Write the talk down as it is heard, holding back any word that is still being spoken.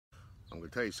I'm going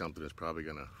to tell you something that's probably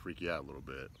going to freak you out a little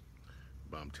bit,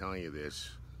 but I'm telling you this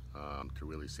to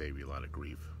really save you a lot of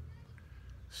grief.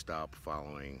 Stop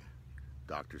following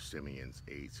Dr. Simeon's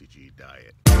HCG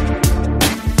diet.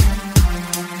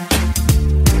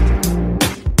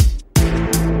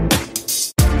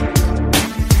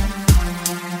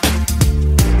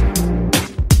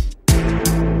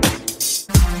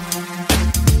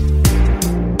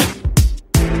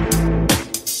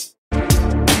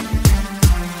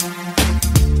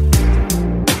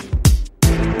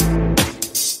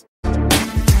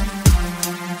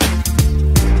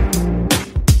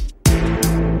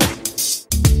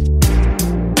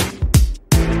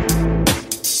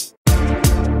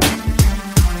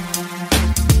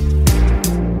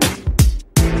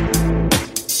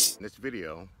 In this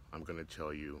video, I'm going to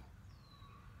tell you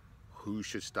who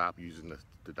should stop using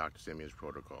the Dr. Simeon's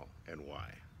protocol and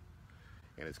why.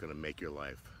 And it's going to make your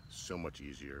life so much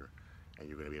easier, and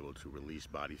you're going to be able to release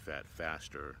body fat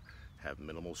faster, have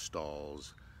minimal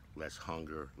stalls, less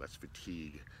hunger, less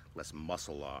fatigue, less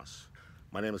muscle loss.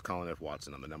 My name is Colin F.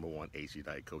 Watson. I'm the #1 HC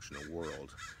diet coach in the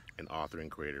world and author and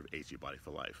creator of HC Body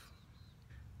for Life.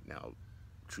 Now,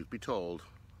 truth be told,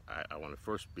 I want to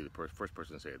first be the first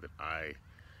person to say that I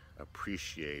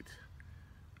appreciate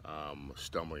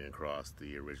stumbling across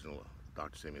the original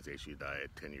Dr. Simeon's HC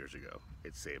diet 10 years ago.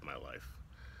 It saved my life.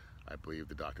 I believe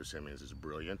that Dr. Simeon's is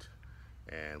brilliant,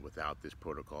 and without this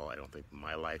protocol, I don't think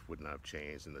my life would not have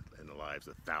changed in the lives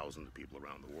of thousands of people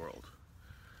around the world.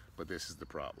 But this is the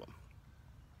problem.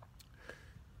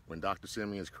 When Dr.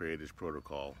 Simeon's created his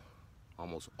protocol,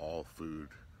 almost all food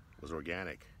was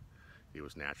organic. It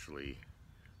was naturally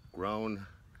grown,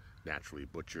 naturally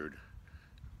butchered,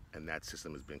 and that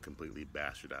system has been completely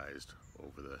bastardized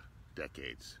over the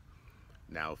decades.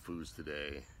 Now foods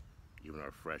today, even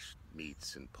our fresh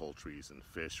meats and poultries and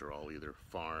fish, are all either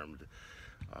farmed,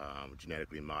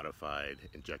 genetically modified,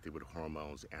 injected with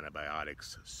hormones,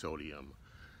 antibiotics, sodium,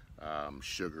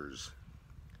 sugars.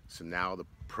 So now the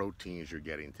proteins you're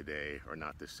getting today are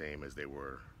not the same as they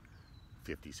were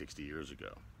 50, 60 years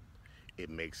ago. It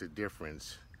makes a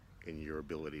difference in your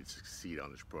ability to succeed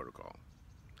on this protocol.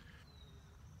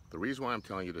 The reason why I'm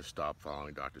telling you to stop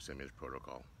following Dr. Simeon's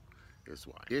protocol is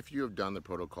why. If you have done the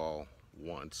protocol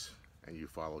once and you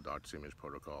follow Dr. Simeon's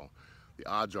protocol, the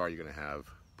odds are you're going to have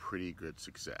pretty good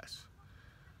success.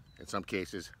 In some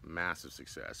cases, massive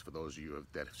success for those of you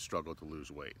that have struggled to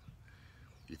lose weight.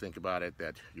 You think about it,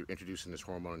 that you're introducing this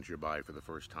hormone into your body for the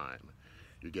first time.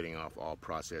 You're getting off all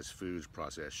processed foods,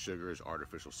 processed sugars,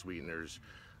 artificial sweeteners,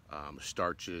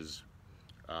 starches.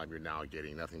 You're now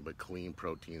getting nothing but clean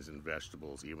proteins and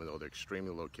vegetables, even though they're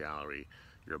extremely low calorie.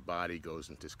 Your body goes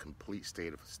into this complete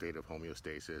state of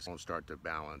homeostasis. Don't start to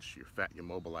balance. You're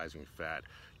mobilizing fat.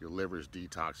 Your liver's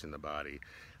detoxing the body,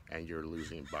 and you're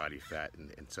losing body fat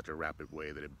in such a rapid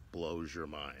way that it blows your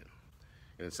mind.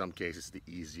 And in some cases, it's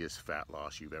the easiest fat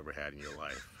loss you've ever had in your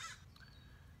life.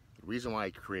 The reason why I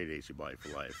created HC Body for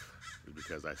Life is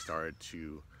because I started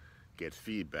to get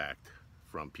feedback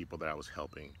from people that I was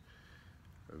helping,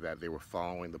 that they were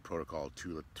following the protocol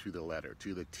to the letter,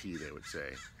 to the T, they would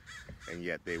say, and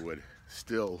yet they would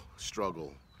still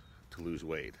struggle to lose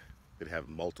weight. They'd have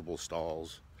multiple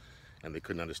stalls, and they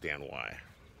couldn't understand why.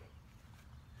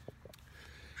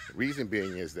 The reason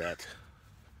being is that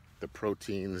the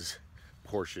proteins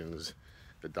portions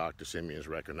that Dr. Simeons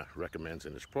recommends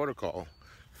in his protocol,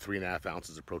 3.5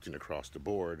 ounces of protein across the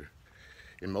board,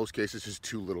 in most cases is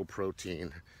too little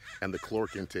protein, and the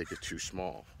caloric intake is too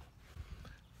small.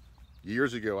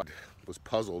 Years ago, I was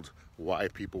puzzled why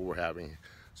people were having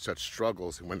such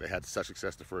struggles when they had such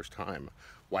success the first time.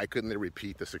 Why couldn't they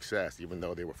repeat the success even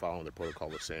though they were following the protocol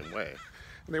the same way?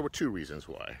 And there were two reasons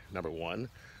why. Number one,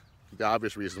 the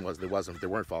obvious reason was they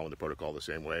weren't following the protocol the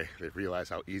same way. They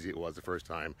realized how easy it was the first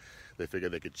time. They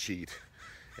figured they could cheat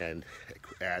and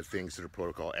add things to the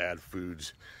protocol, add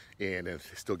foods in, and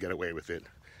still get away with it.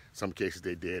 Some cases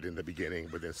they did in the beginning,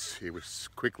 but then it was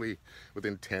quickly,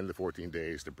 within 10 to 14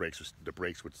 days, the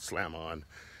brakes would slam on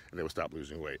and they would stop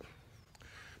losing weight.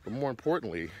 But more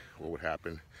importantly, what would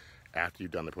happen after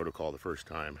you've done the protocol the first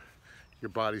time, your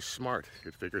body's smart.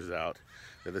 It figures out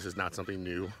that this is not something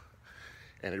new,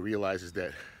 and it realizes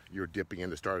that you're dipping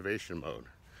into starvation mode.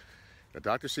 Now,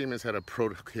 Dr. Simeons had a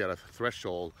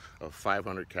threshold of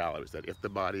 500 calories, that if the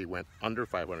body went under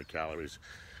 500 calories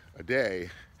a day,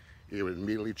 it would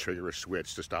immediately trigger a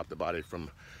switch to stop the body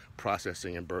from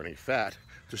processing and burning fat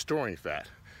to storing fat,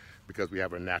 because we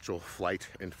have a natural flight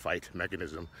and fight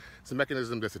mechanism. It's a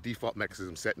mechanism that's a default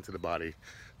mechanism set into the body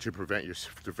to prevent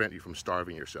you from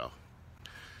starving yourself.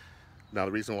 Now,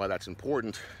 the reason why that's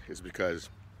important is because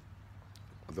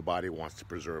the body wants to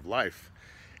preserve life.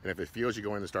 And if it feels you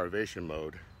go into starvation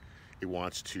mode, it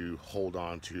wants to hold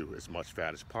on to as much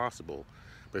fat as possible.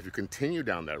 But if you continue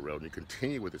down that road and you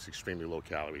continue with this extremely low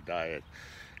calorie diet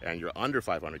and you're under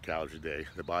 500 calories a day,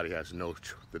 the body has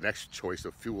the next choice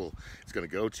of fuel it's going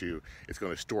to go to, it's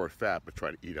going to store fat but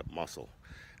try to eat up muscle.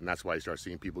 And that's why you start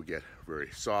seeing people get very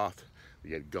soft, they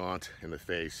get gaunt in the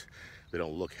face, they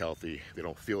don't look healthy, they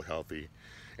don't feel healthy,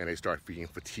 and they start being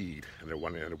fatigued, and they're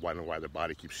wondering why their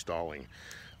body keeps stalling.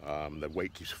 The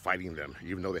weight keeps fighting them,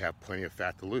 even though they have plenty of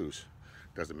fat to lose.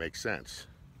 Doesn't make sense.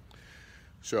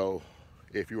 So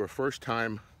if you're a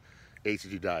first-time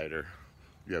HCG dieter,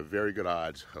 you have very good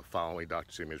odds of following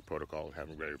Dr. Simeon's protocol and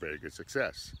having very, very good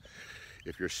success.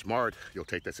 If you're smart, you'll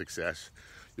take that success,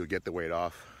 you'll get the weight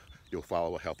off, you'll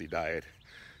follow a healthy diet,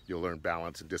 you'll learn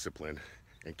balance and discipline,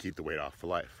 and keep the weight off for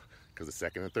life. Because the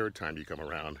second and third time you come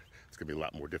around, it's going to be a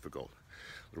lot more difficult.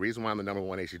 The reason why I'm the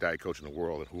 #1 HCG diet coach in the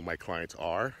world and who my clients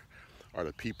are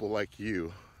the people like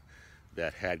you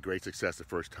that had great success the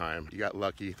first time. You got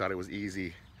lucky, thought it was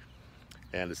easy,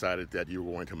 and decided that you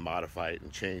were going to modify it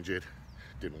and change it.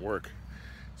 Didn't work.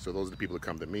 So those are the people that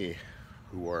come to me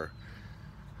who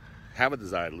have a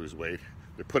desire to lose weight,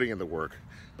 they're putting in the work,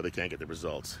 but they can't get the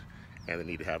results, and they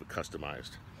need to have it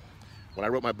customized. When I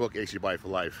wrote my book, HCG Body for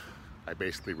Life, I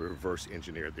basically reverse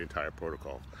engineered the entire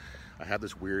protocol. I have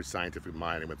this weird scientific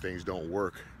mind, and when things don't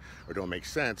work or don't make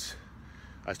sense,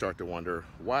 I start to wonder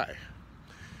why.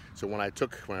 So when I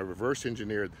reverse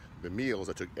engineered the meals,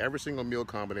 I took every single meal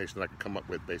combination that I could come up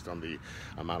with based on the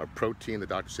amount of protein that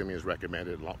Dr. Simeon has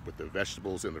recommended, along with the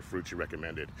vegetables and the fruits he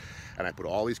recommended. And I put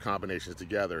all these combinations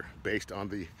together based on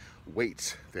the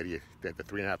weights that the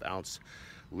 3.5 ounce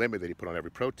limit that he put on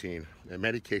every protein. In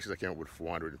many cases, I came up with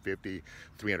 450,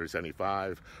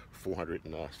 375,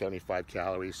 475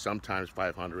 calories, sometimes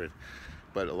 500,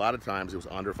 but a lot of times it was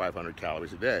under 500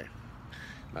 calories a day.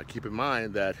 Now keep in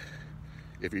mind that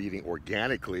if you're eating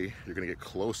organically, you're going to get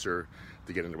closer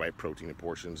to getting the right protein in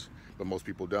portions, but most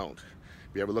people don't.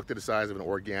 Have you ever looked at the size of an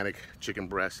organic chicken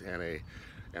breast and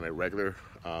a regular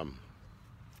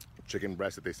chicken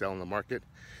breast that they sell in the market?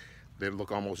 They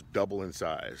look almost double in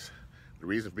size. The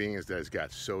reason being is that it's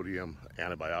got sodium,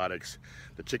 antibiotics.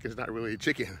 The chicken's not really a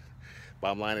chicken.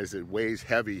 Bottom line is it weighs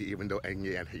heavy, even though, and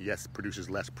yes, produces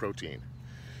less protein.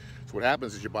 So what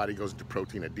happens is your body goes into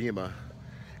protein edema,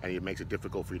 and it makes it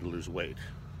difficult for you to lose weight.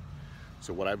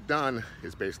 So what I've done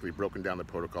is basically broken down the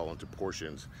protocol into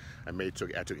portions. I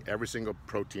took every single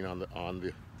protein on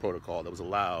the protocol that was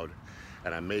allowed,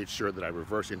 and I made sure that I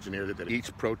reverse engineered it, that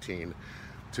each protein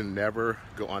to never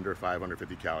go under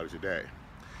 550 calories a day.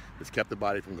 This kept the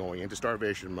body from going into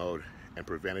starvation mode and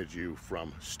prevented you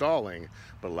from stalling,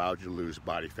 but allowed you to lose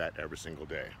body fat every single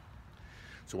day.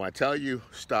 So when I tell you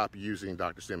stop using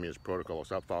Dr. Simeon's protocol, or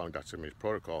stop following Dr. Simeon's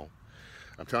protocol,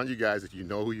 I'm telling you guys that you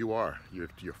know who you are.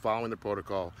 You're following the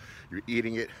protocol, you're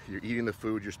eating it, you're eating the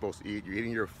food you're supposed to eat, you're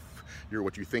eating your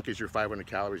what you think is your 500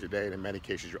 calories a day, and in many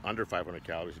cases you're under 500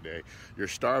 calories a day. You're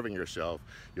starving yourself,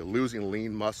 you're losing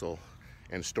lean muscle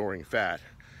and storing fat,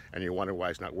 and you're wondering why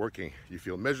it's not working. You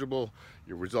feel miserable,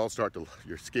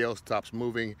 your scale stops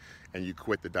moving, and you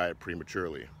quit the diet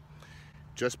prematurely.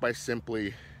 Just by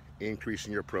simply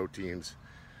increasing your proteins,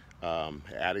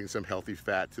 adding some healthy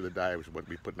fat to the diet, which is what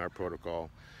we put in our protocol,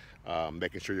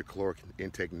 making sure your caloric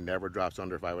intake never drops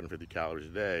under 550 calories a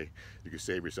day, you can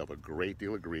save yourself a great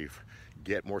deal of grief,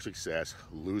 get more success,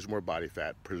 lose more body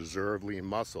fat, preserve lean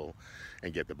muscle,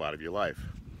 and get the body of your life.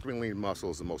 Preserving lean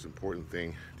muscle is the most important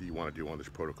thing that you want to do on this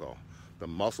protocol. The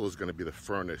muscle is going to be the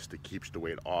furnace that keeps the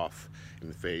weight off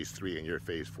in phase 3 and your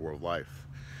phase 4 of life.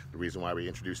 The reason why we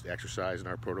introduced exercise in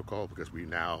our protocol, because we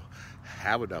now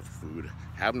have enough food,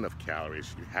 have enough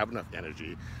calories, you have enough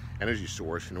energy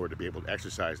source in order to be able to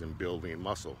exercise and build lean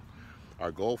muscle.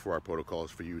 Our goal for our protocol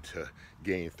is for you to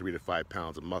gain 3 to 5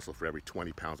 pounds of muscle for every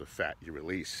 20 pounds of fat you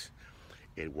release.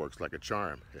 It works like a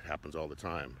charm. It happens all the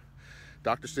time.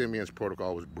 Dr. Simeon's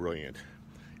protocol was brilliant.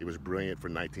 It was brilliant for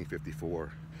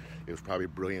 1954. It was probably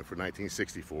brilliant for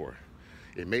 1964.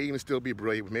 It may even still be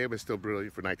brilliant. It may have been still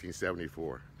brilliant for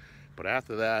 1974. But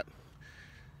after that,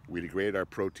 we degraded our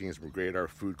proteins, we degraded our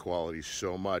food quality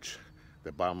so much.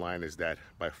 The bottom line is that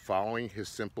by following his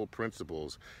simple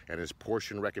principles and his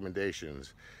portion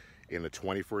recommendations in the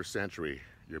 21st century,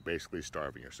 you're basically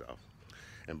starving yourself.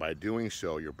 And by doing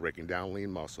so, you're breaking down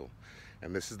lean muscle.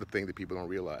 And this is the thing that people don't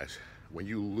realize. When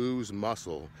you lose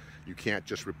muscle, you can't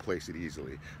just replace it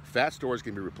easily. Fat stores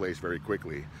can be replaced very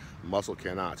quickly. Muscle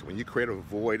cannot. So when you create a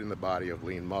void in the body of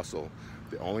lean muscle,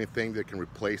 the only thing that can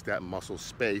replace that muscle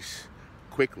space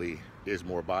quickly is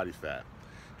more body fat.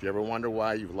 Do you ever wonder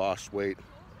why you've lost weight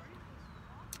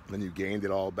then you gained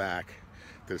it all back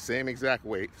to the same exact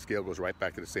weight. The scale goes right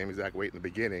back to the same exact weight in the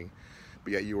beginning,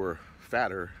 but yet you were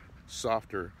fatter,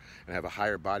 softer, and have a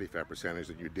higher body fat percentage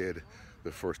than you did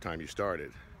the first time you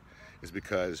started. It's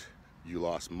because you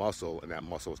lost muscle, and that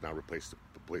muscle is now replaced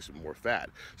with more fat.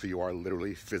 So you are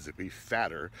literally physically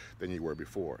fatter than you were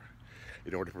before.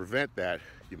 In order to prevent that,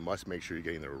 you must make sure you're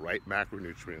getting the right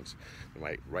macronutrients, the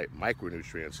right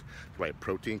micronutrients, the right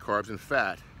protein, carbs, and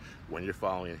fat when you're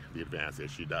following the advanced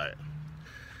HG diet.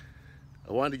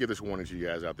 I wanted to give this warning to you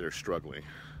guys out there struggling,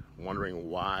 wondering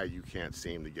why you can't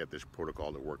seem to get this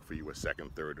protocol to work for you a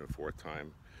second, third, and fourth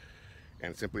time.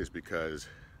 And simply it's because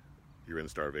you're in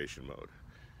starvation mode.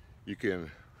 You can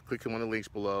click on the links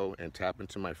below and tap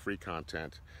into my free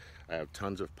content. I have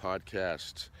tons of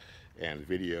podcasts and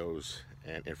videos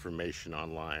and information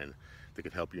online that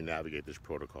can help you navigate this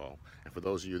protocol. And for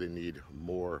those of you that need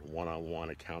more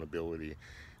one-on-one accountability,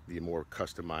 the more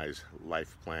customized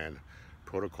life plan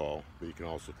protocol, then you can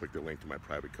also click the link to my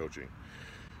private coaching.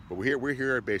 But we're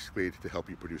here basically to help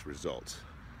you produce results.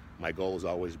 My goal has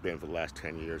always been for the last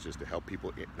 10 years is to help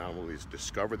people not only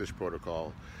discover this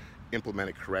protocol, implement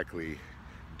it correctly,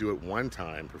 do it one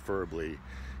time preferably,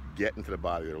 get into the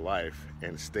body of their life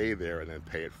and stay there, and then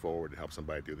pay it forward and help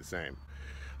somebody do the same.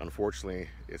 Unfortunately,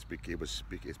 it's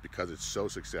because it's so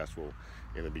successful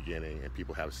in the beginning and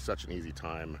people have such an easy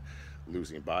time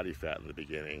losing body fat in the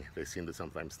beginning, they seem to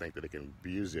sometimes think that they can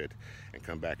abuse it and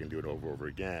come back and do it over and over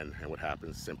again. And what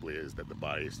happens simply is that the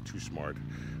body is too smart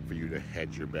for you to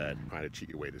hedge your bet, trying to cheat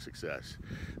your way to success.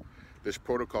 This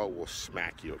protocol will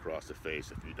smack you across the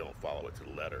face if you don't follow it to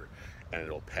the letter, and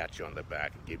it'll pat you on the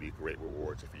back and give you great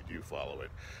rewards if you do follow it.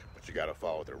 But you got to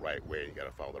follow it the right way. You got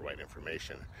to follow the right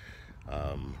information.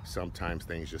 Sometimes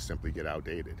things just simply get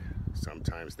outdated.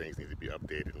 Sometimes things need to be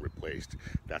updated and replaced.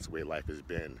 That's the way life has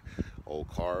been. Old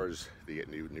cars, they get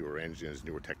newer engines,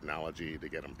 newer technology. They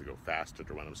get them to go faster,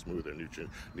 to run them smoother.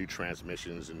 New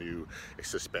transmissions and new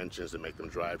suspensions to make them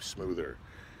drive smoother.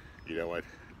 You know what?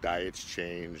 Diets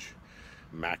change.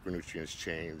 Macronutrients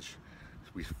change.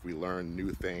 We learn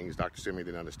new things. Dr. Simeon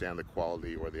didn't understand the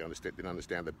quality, or didn't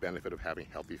understand the benefit of having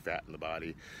healthy fat in the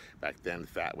body. Back then,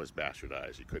 fat was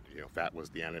bastardized. Fat was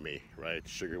the enemy, right?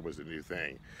 Sugar was the new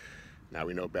thing. Now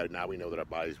we know better. Now we know that our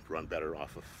bodies run better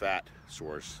off of fat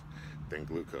source than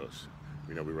glucose.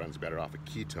 We know we run better off of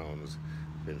ketones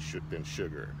than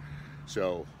sugar.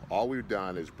 So all we've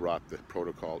done is brought the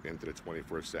protocol into the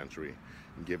 21st century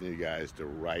and given you guys the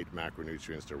right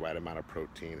macronutrients, the right amount of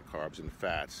protein, carbs, and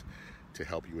fats to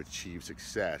help you achieve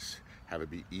success, have it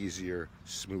be easier,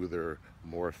 smoother,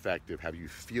 more effective, have you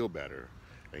feel better,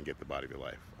 and get the body of your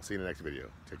life. I'll see you in the next video.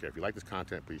 Take care. If you like this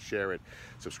content, please share it.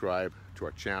 Subscribe to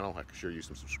our channel. I can sure use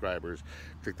some subscribers.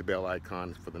 Click the bell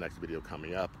icon for the next video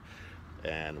coming up.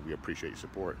 And we appreciate your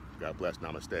support. God bless.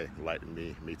 Namaste. Enlighten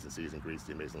me. Meets and sees and greets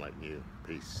the amazing light in you.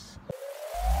 Peace.